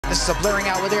This is a Blairing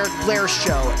Out with Eric Blair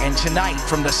show, and tonight,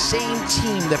 from the same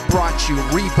team that brought you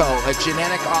Repo, a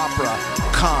genetic opera,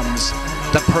 comes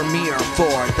the premiere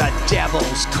for the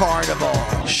Devils Carnival.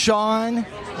 Shawn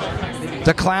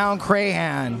the Clown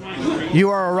Crahan, you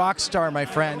are a rock star, my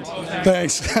friend.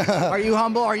 Thanks. Are you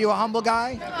humble? Are you a humble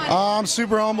guy? I'm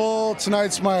super humble.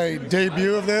 Tonight's my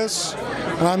debut of this.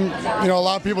 And a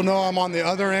lot of people know I'm on the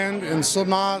other end in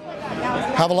Slipknot.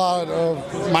 Have a lot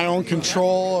of my own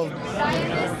control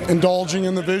of indulging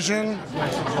in the vision.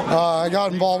 I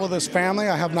got involved with this family.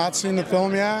 I have not seen the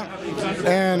film yet,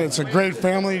 and it's a great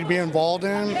family to be involved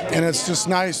in, and it's just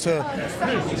nice to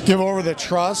give over the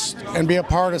trust and be a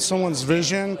part of someone's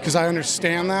vision, because I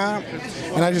understand that,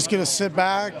 and I just get to sit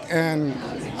back and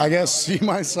I guess see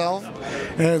myself.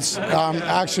 And I'm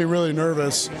actually really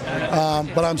nervous,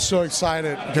 but I'm so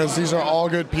excited because these are all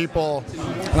good people,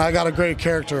 and I got a great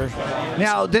character.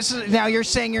 Now you're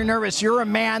saying you're nervous. You're a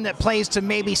man that plays to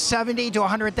maybe 70 to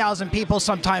 100,000 people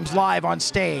sometimes live on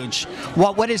stage.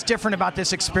 What is different about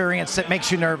this experience that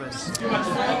makes you nervous?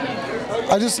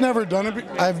 I just never done it.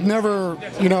 I've never,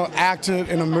 acted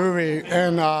in a movie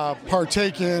and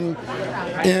partaken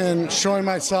in showing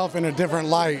myself in a different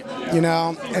light,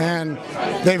 and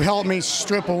they've helped me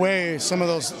strip away some of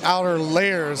those outer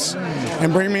layers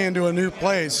and bring me into a new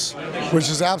place, which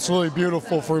is absolutely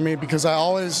beautiful for me, because I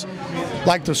always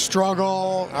like the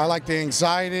struggle, I like the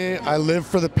anxiety, I live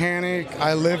for the panic,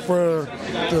 I live for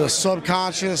the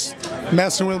subconscious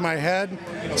messing with my head.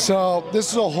 So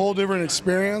this is a whole different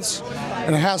experience,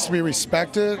 and it has to be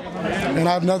respected, and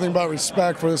I have nothing but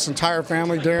respect for this entire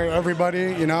family, Darren,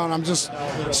 everybody, and I'm just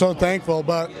so thankful.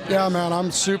 But yeah, man,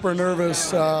 I'm super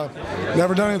nervous.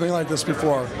 Never done anything like this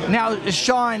before. Now,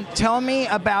 Shawn, tell me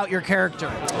about your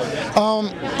character.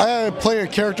 I play a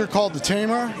character called the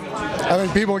Tamer. I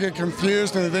think people get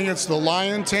confused and they think it's the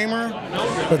lion tamer,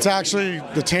 but it's actually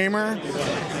the Tamer.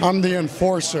 I'm the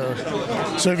enforcer.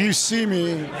 So if you see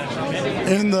me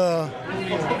in the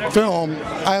film,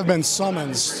 I have been summoned.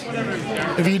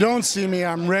 If you don't see me,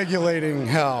 I'm regulating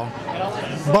hell.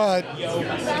 But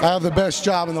I have the best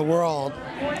job in the world.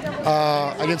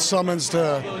 I get summons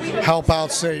to help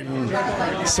out Satan.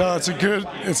 So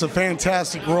it's a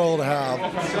fantastic role to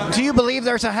have. Do you believe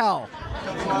there's a hell?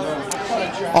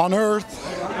 On Earth.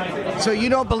 So you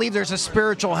don't believe there's a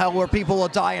spiritual hell where people will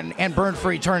die and burn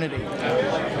for eternity?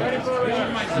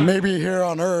 Maybe here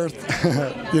on Earth.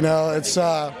 It's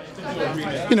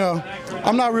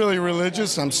I'm not really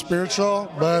religious, I'm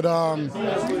spiritual, but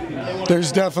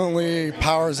there's definitely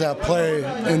powers at play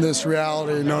in this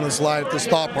reality known as life, this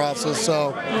thought process.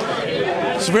 So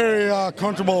it's a very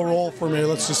comfortable role for me,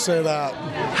 let's just say that.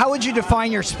 How would you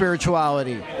define your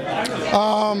spirituality?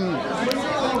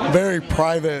 Very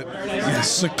private,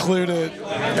 secluded,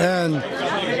 and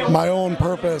my own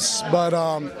purpose, but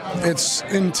it's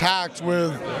intact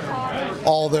with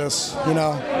all this,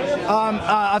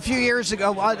 A few years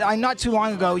ago, not too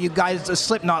long ago, you guys,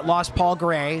 Slipknot, lost Paul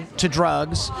Gray to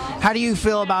drugs. How do you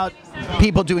feel about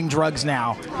people doing drugs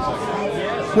now?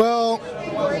 Well,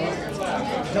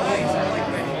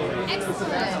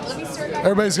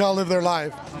 everybody's got to live their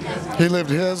life. He lived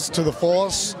his to the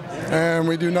fullest, and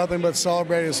we do nothing but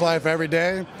celebrate his life every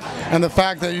day. And the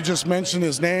fact that you just mentioned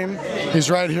his name, he's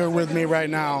right here with me right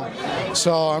now.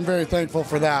 So I'm very thankful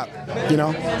for that,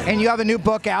 And you have a new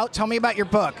book out. Tell me about your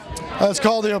book. It's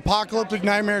called The Apocalyptic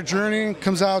Nightmare Journey.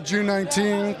 Comes out June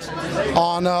 19th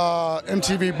on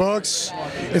MTV Books.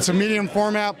 It's a medium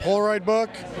format Polaroid book.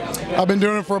 I've been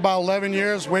doing it for about 11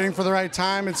 years, waiting for the right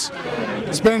time. It's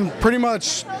been pretty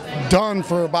much done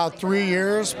for about 3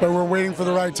 years, but we're waiting for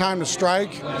the right time to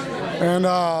strike. And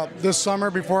this summer,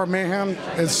 before Mayhem,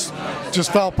 it's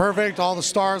just felt perfect. All the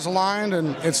stars aligned,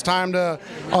 and it's time to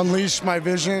unleash my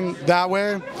vision that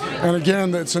way. And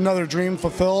again, it's another dream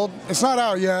fulfilled. It's not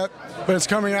out yet, but it's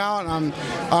coming out, and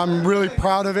I'm really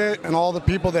proud of it and all the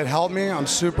people that helped me. I'm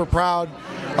super proud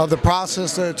of the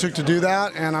process that it took to do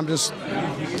that, and I'm just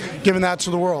giving that to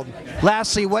the world.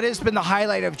 Lastly, what has been the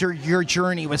highlight of your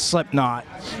journey with Slipknot?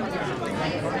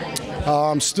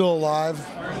 I'm still alive.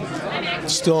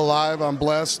 Still alive. I'm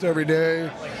blessed every day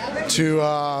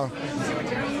to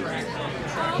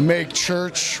make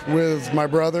church with my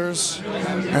brothers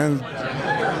and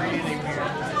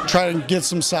try to get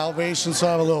some salvation, so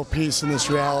I have a little peace in this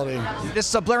reality. This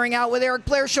is a Blairing Out with Eric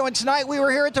Blair show, and tonight we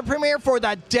were here at the premiere for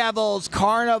the Devils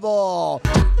Carnival.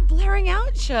 The Blairing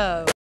Out show.